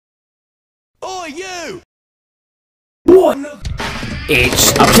Oi, you! What?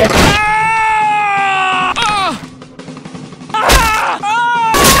 It's up to...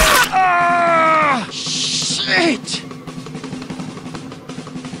 Shit!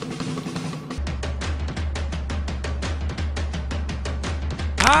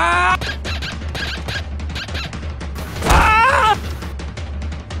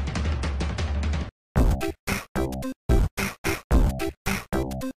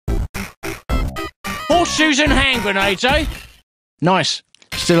 Horseshoes and hand grenades, eh? Nice.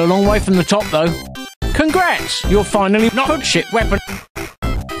 Still a long way from the top, though. Congrats! You're finally not a good shit weapon.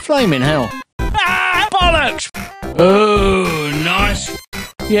 Flaming hell. Ah, bollocks! Oh, nice.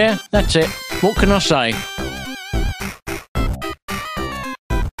 Yeah, that's it. What can I say?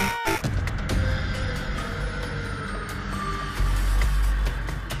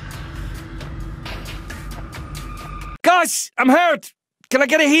 Guys, I'm hurt! Can I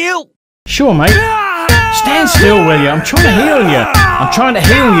get a heal? Sure, mate. Stand still, will you? I'm trying to heal you. I'm trying to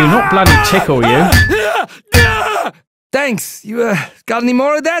heal you, not bloody tickle you. Thanks. You got any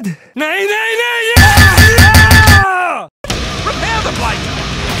more of that? Nay! Repair the blade!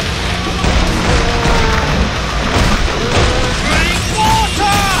 Drink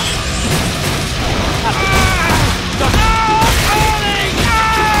water! Burning!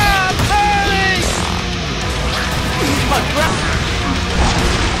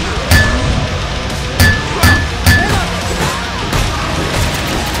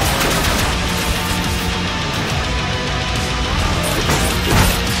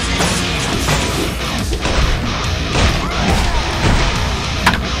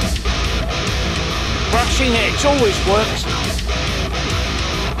 Brushing edge always works.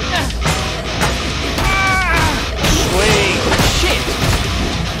 Sweet. Shit.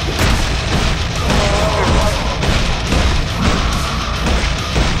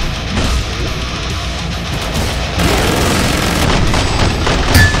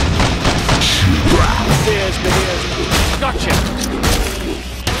 Gotcha.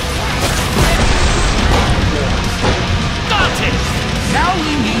 Got it! Now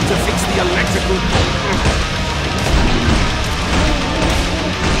we need to fix the electrical...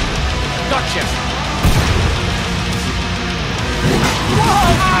 Gotcha. Whoa!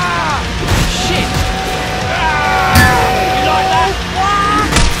 Shit. You like that?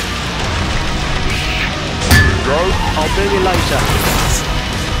 Bro, I'll bill you later.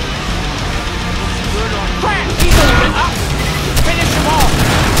 Crap! He's all lit up! Finish him off!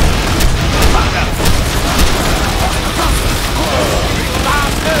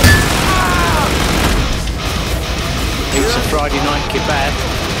 It's a Friday night kebab.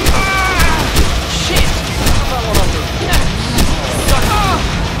 Shit!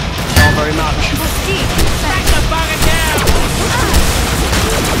 Not very much. Back the bugger down!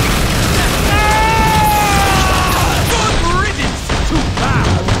 Good riddance to bad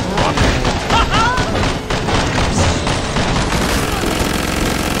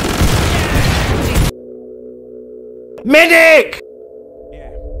Medic!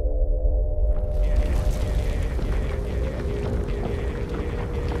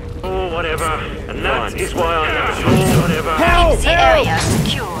 Whatever, and that is why I never shoot whatever. Help! The area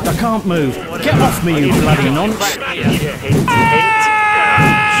secured. I can't move. Get off me, you bloody nonce.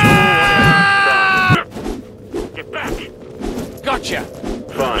 Get back! Gotcha!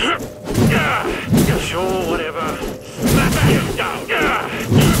 Fine. Sure, whatever. Smack you down!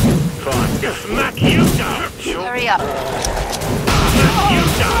 Fine. Smack you down! Sure. Hurry up. Smack you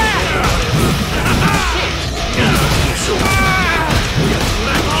down!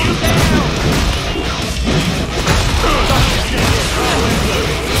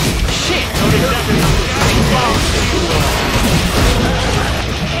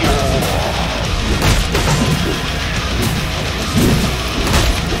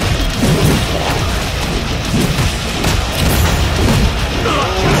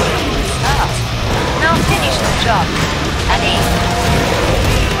 Now finish the job. Allez.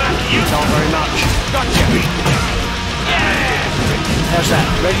 Not very much. Gotcha! How's that?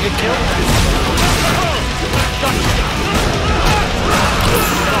 Ready to kill? Gotcha!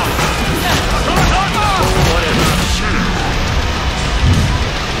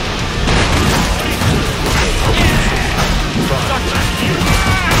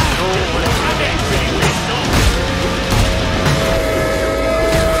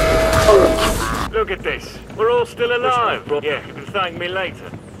 Look at this. We're all still alive. Yeah, you can thank me later.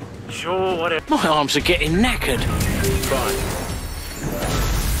 Sure, whatever. My arms are getting knackered. Fine.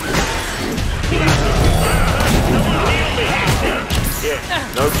 Yeah,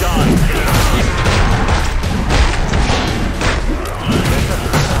 no time.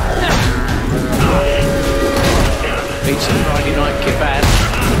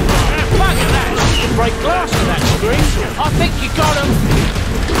 break glass with that screen. I think you got him.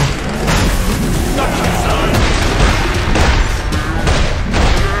 Gotcha, son.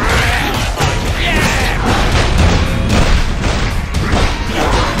 Yeah!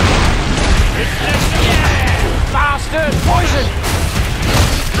 Bastard! Poison!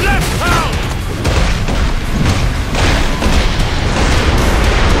 Left out!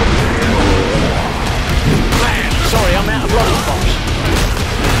 Man, sorry, I'm out of lollipops.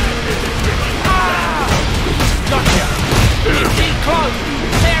 Gotcha! You're too close!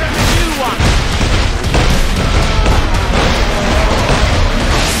 There is a new one!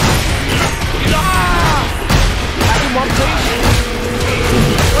 Back in one piece?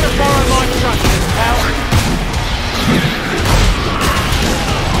 Wanna borrow my truncheon, pal?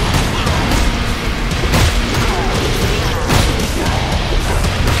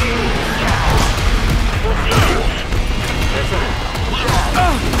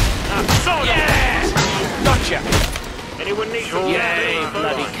 Gotcha! Anyone need some Yay,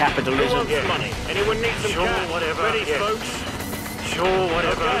 bloody capitalism. money? Anyone need some cash? Whatever. Ready, folks? Sure,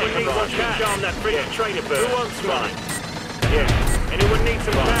 whatever. Anyone need some cash? Charm that pretty trader bird. Who wants money? Yeah. Anyone need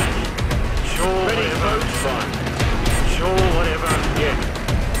some cash? Sure, ready, folks? Fine. Sure, whatever. Yeah.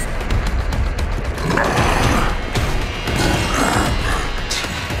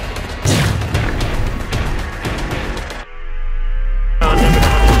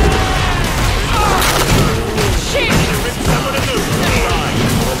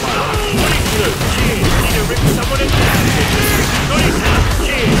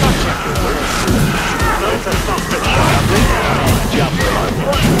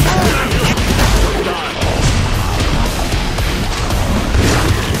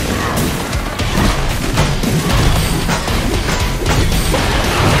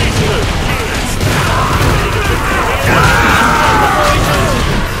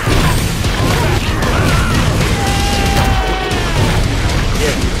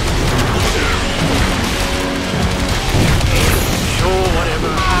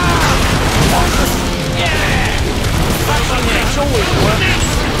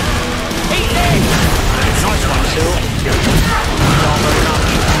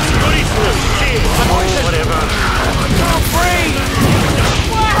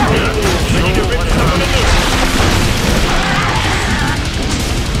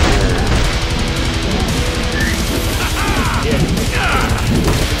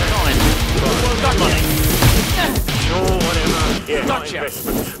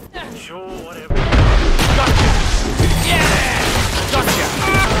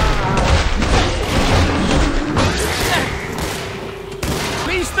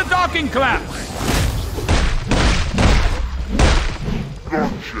 Clap!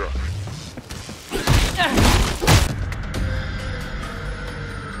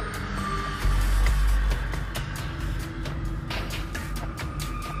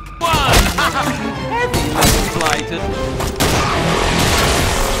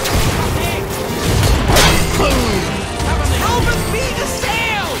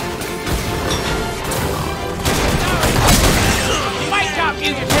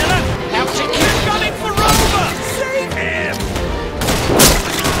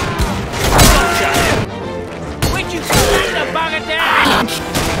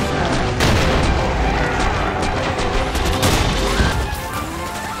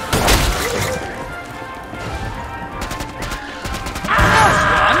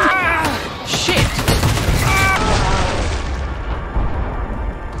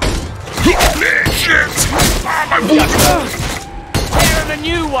 Tearing a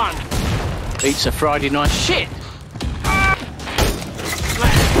new one! Beats a Friday night shit! I'm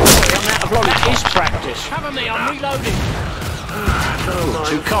out of lollipops. That is practice. Cover me, I'm reloading. Ooh,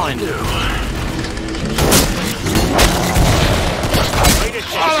 too kind.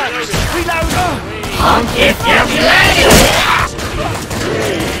 Reload! If you're ready!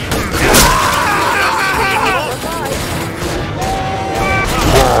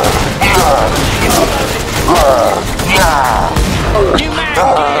 You man, give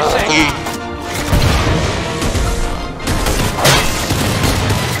me a second.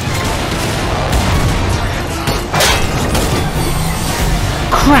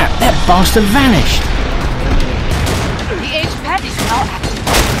 Crap, that bastard vanished. The edge pad is not active.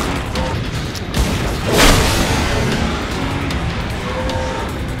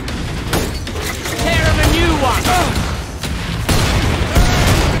 Tear him a new one.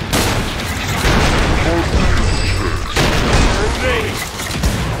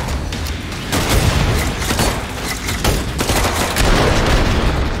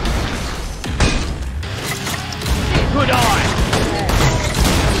 Good eye.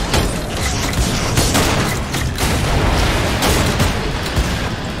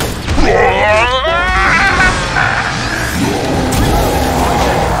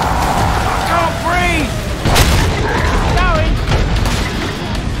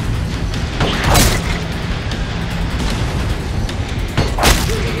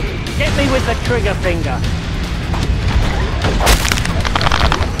 trigger finger.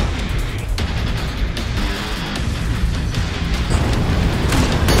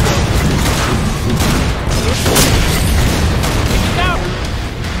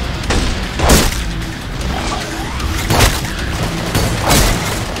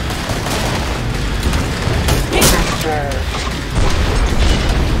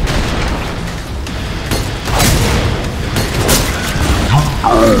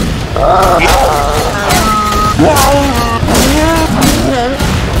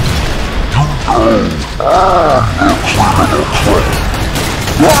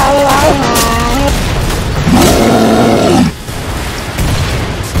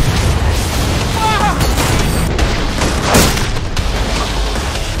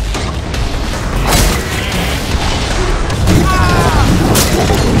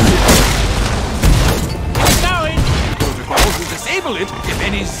 If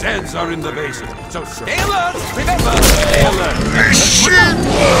any Zeds are in the bases. So stay alert! Remember, stay alert!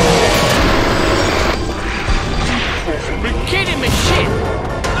 You're kidding me, shit!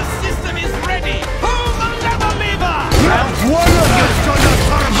 The system is ready! Pull the lever lever! Not one of us gonna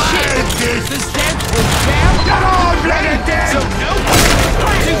survive this! The Zeds will down! Get on, bloody dead! So no!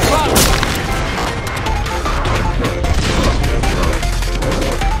 Too close!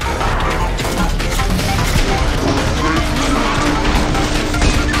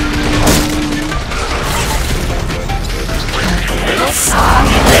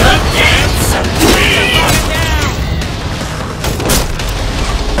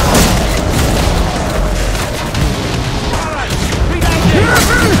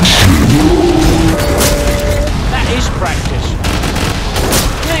 That is practice.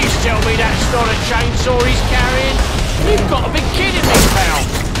 Please tell me that's not a chainsaw he's carrying. You've got to be kidding me, pal.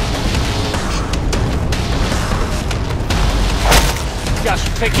 Just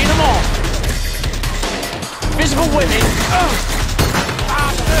picking them off. Visible women. Oh.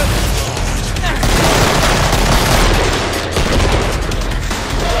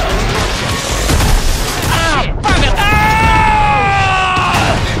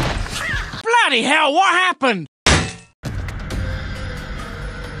 Bloody hell, what happened?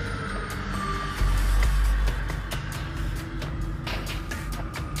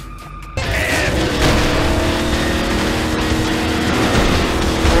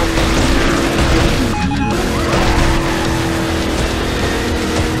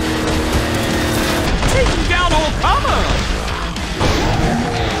 Taking down all comers!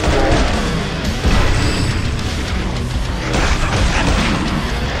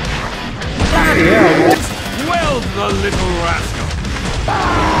 Well, the little rascal!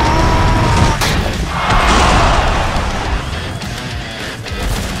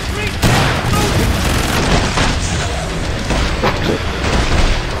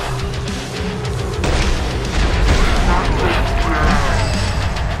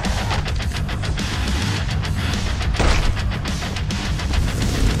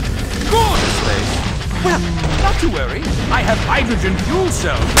 Gorgeous place! Well, not to worry. I have hydrogen fuel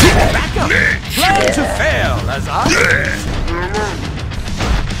cells. Back up. Plan to fail, as I...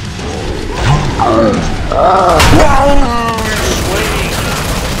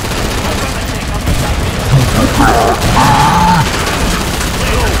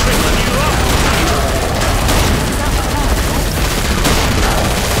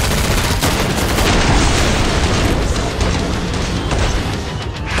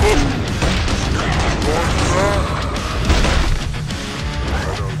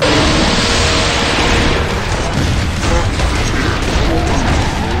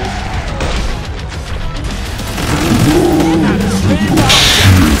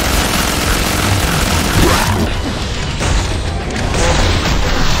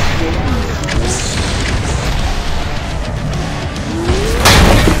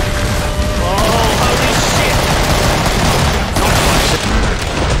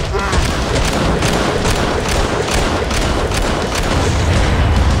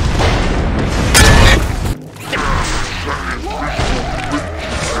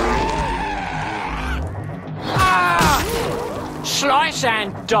 Slice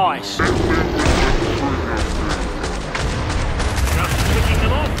and dice. Just picking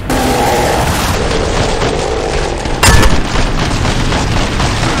them off.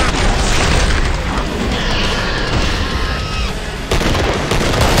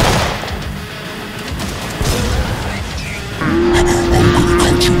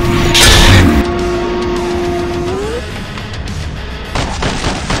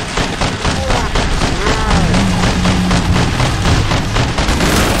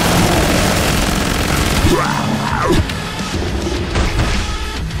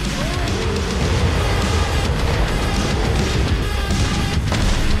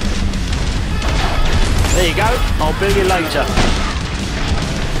 There you go. I'll bill you later.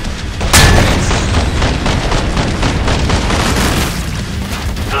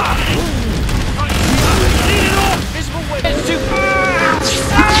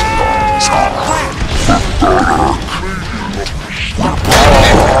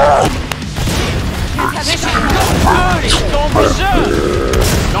 This is good. It's gone berserk.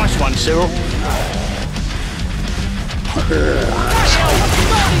 Nice one, Cyril.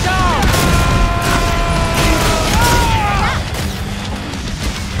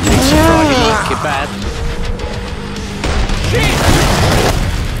 Easy Friday night, kebab.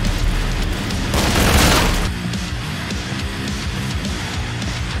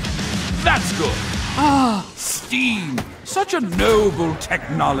 That's good. Ah, steam. Such a noble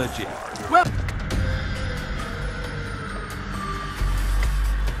technology. Well...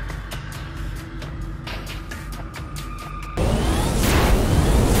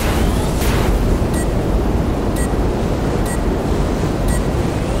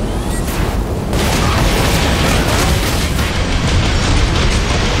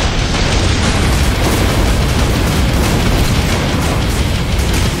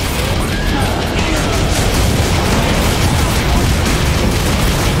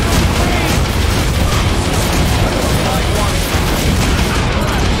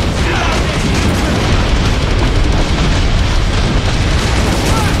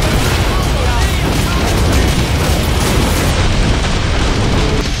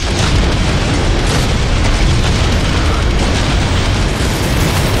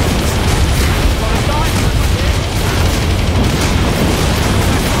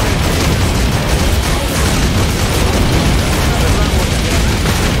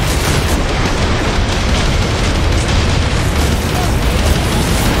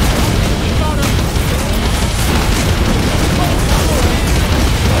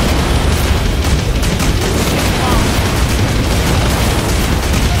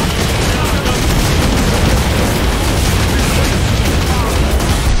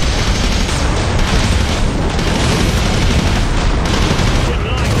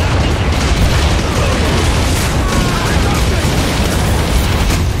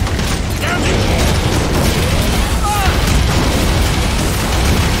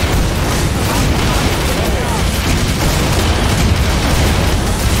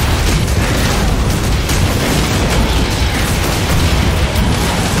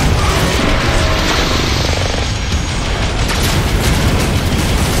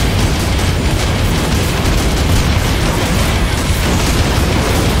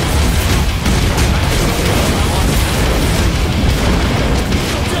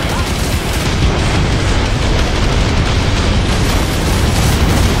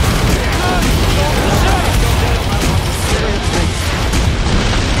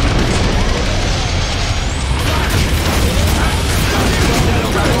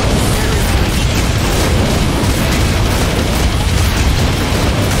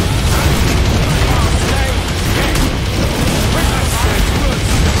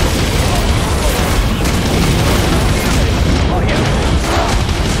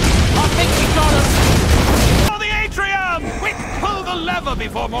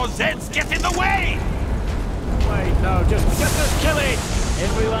 before more Zeds get in the way! Wait, no, just kill it!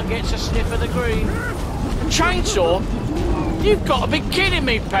 Everyone gets a sniff of the green. Chainsaw? You've got to be kidding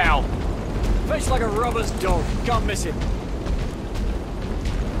me, pal! Face like a robber's dog. Can't miss him.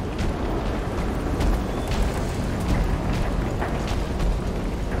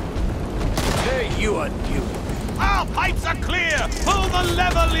 Hey, you are new. Our pipes are clear! Pull the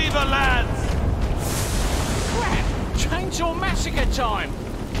lever, lever, lads! Crap! Chainsaw massacre time!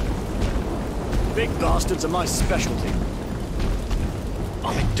 Big bastards are my specialty.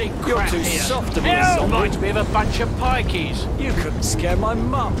 I'm in deep You're crap too here. soft to be a Hell, zombie. reminds me of a bunch of pikeys. You couldn't scare my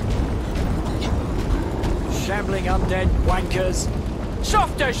mum. Shambling undead wankers.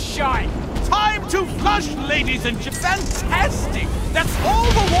 Soft as shite! Time to flush, ladies and gents! Fantastic! That's all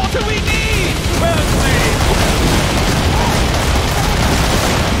the water we need! Well played!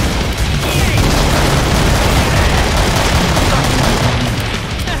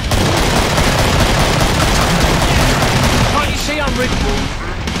 Can't you see I'm ridden?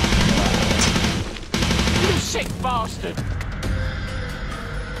 You sick bastard!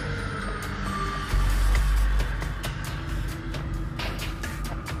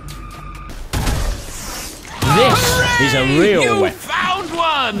 This is a real You weapon. found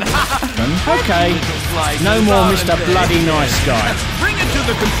one! Okay, no more Mr. Bloody Nice Guy. Bring it to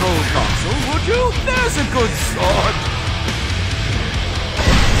the control console, would you? There's a good sword.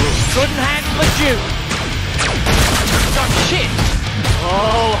 Couldn't handle the duke! Oh, shit!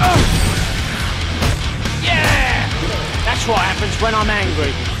 Oh! when I'm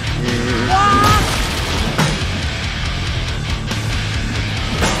angry.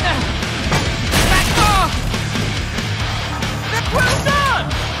 Well done!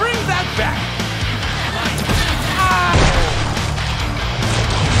 Bring that back!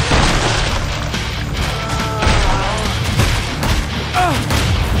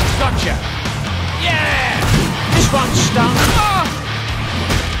 Gotcha! Yeah! This one's stung.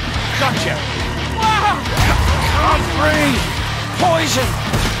 Gotcha! Can't breathe! Poison!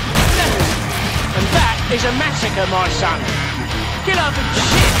 And that is a massacre, my son! Get up and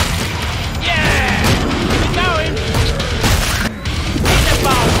shit! Yeah! Keep going! Hit the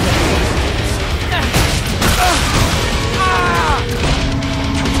bastard!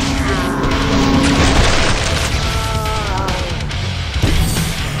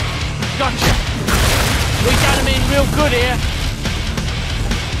 Gotcha! We got him in real good here.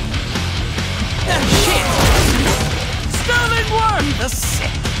 Shit! Sterling work! The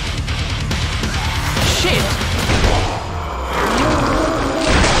sick! Shit!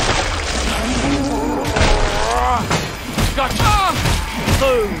 Gotcha!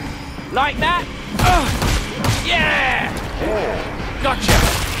 Boom! Like that? Yeah! Gotcha!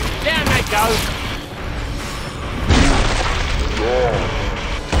 Down they go!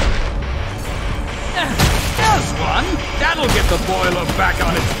 There's one! That'll get the boiler back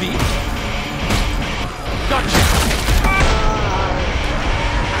on its feet! Gotcha!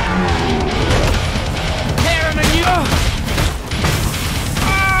 Tear him a new...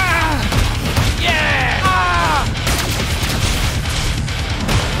 Yeah!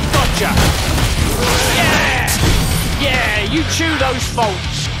 Gotcha! Yeah! Yeah, you chew those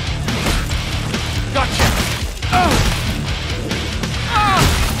faults! Gotcha!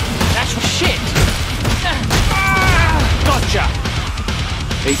 That's shit! Gotcha!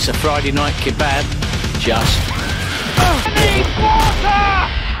 Eats a Friday night kebab. Just. I need water!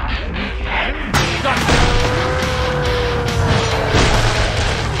 Gotcha!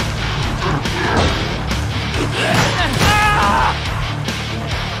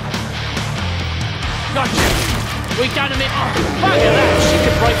 Gotcha! We done him in. Bugger that! She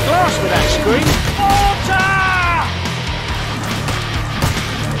could break glass with that screen. Water!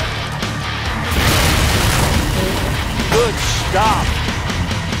 Good stuff.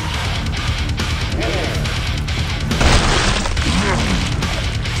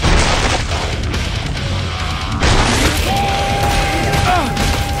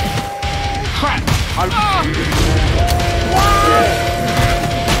 Crap!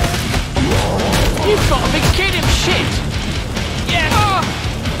 You've got to be kidding! Shit! Yeah!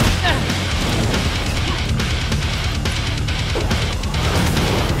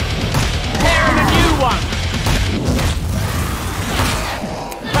 Tear him a new one!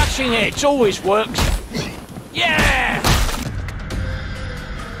 Bashing heads always works. Yeah!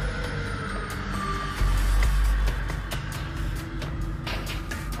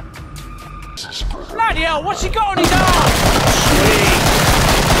 Bloody hell, what's he got on his arm? Sweet!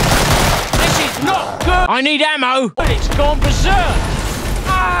 This is not good! I need ammo! But it's gone berserk!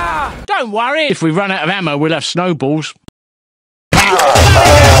 Don't worry! If we run out of ammo, we'll have snowballs.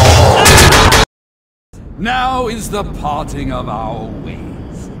 Now is the parting of our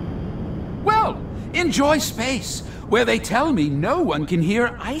ways. Well, enjoy space, where they tell me no one can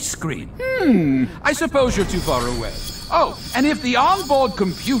hear ice cream. I suppose you're too far away. Oh, and if the onboard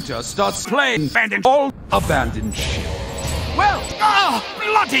computer starts playing abandoned ship. Well,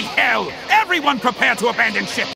 bloody hell! Everyone prepare to abandon ship!